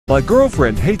My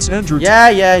girlfriend hates Andrew Tate.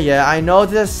 Yeah, I know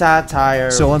this is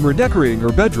satire. So I'm redecorating her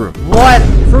bedroom. What?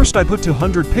 First I put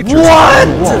 200 pictures What?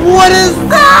 on the wall. What is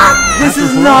that? This After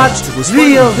is for not us, it was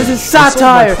real. funny. This is I sold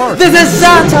my satire. car. This is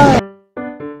satire.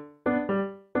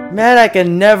 Man, I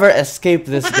can never escape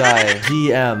this guy.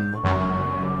 GM.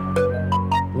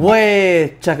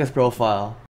 Wait, check his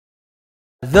profile.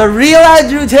 The real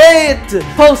Andrew Tate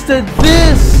posted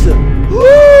this.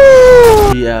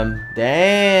 Woo! GM.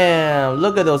 Damn,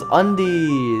 look at those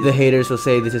undies. The haters will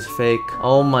say this is fake.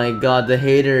 Oh my god, the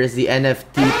hater is the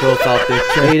NFT profile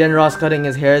picture. Hayden Ross cutting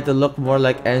his hair to look more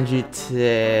like Andrew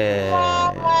Tate.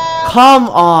 Come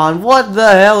on, what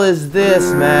the hell is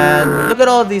this, man? Look at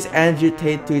all these Andrew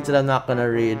Tate tweets that I'm not gonna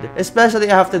read. Especially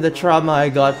after the trauma I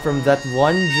got from that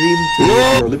one dream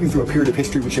tweet. We're living through a period of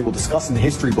history which they will discuss in the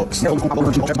history books. The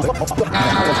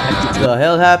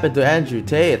hell happened to Andrew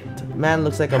Tate? Man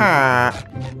looks like a...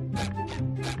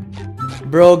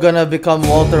 Bro gonna become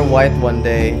Walter White one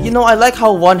day. You know, I like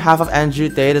how one half of Andrew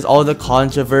Tate is all the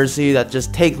controversy that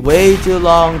just takes way too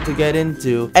long to get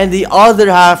into, and the other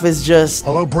half is just...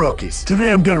 Hello, Brokies.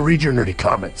 Today I'm gonna read your nerdy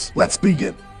comments. Let's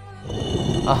begin.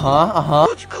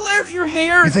 Would you clear your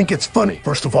hair? You think it's funny?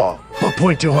 First of all, what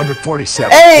point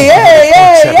 247? Hey!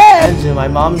 Andrew, my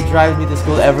mom drives me to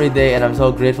school every day and I'm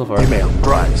so grateful for her. Email,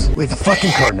 drives. Leave the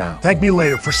fucking car now. Thank me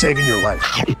later for saving your life.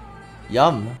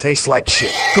 Yum. Tastes like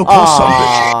shit. Go pull some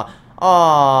bitch.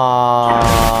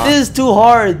 Aww. This is too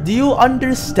hard. Do you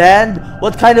understand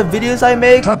what kind of videos I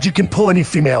make? Tops you can pull any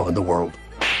female in the world.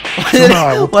 So now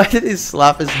I will... Why did he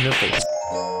slap his nipples?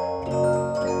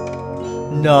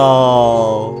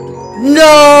 No.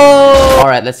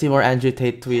 Alright, let's see more Andrew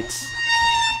Tate tweets.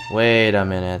 Wait a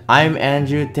minute. I'm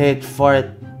Andrew Tate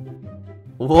for...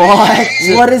 What?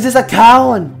 What is this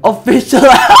account? Official...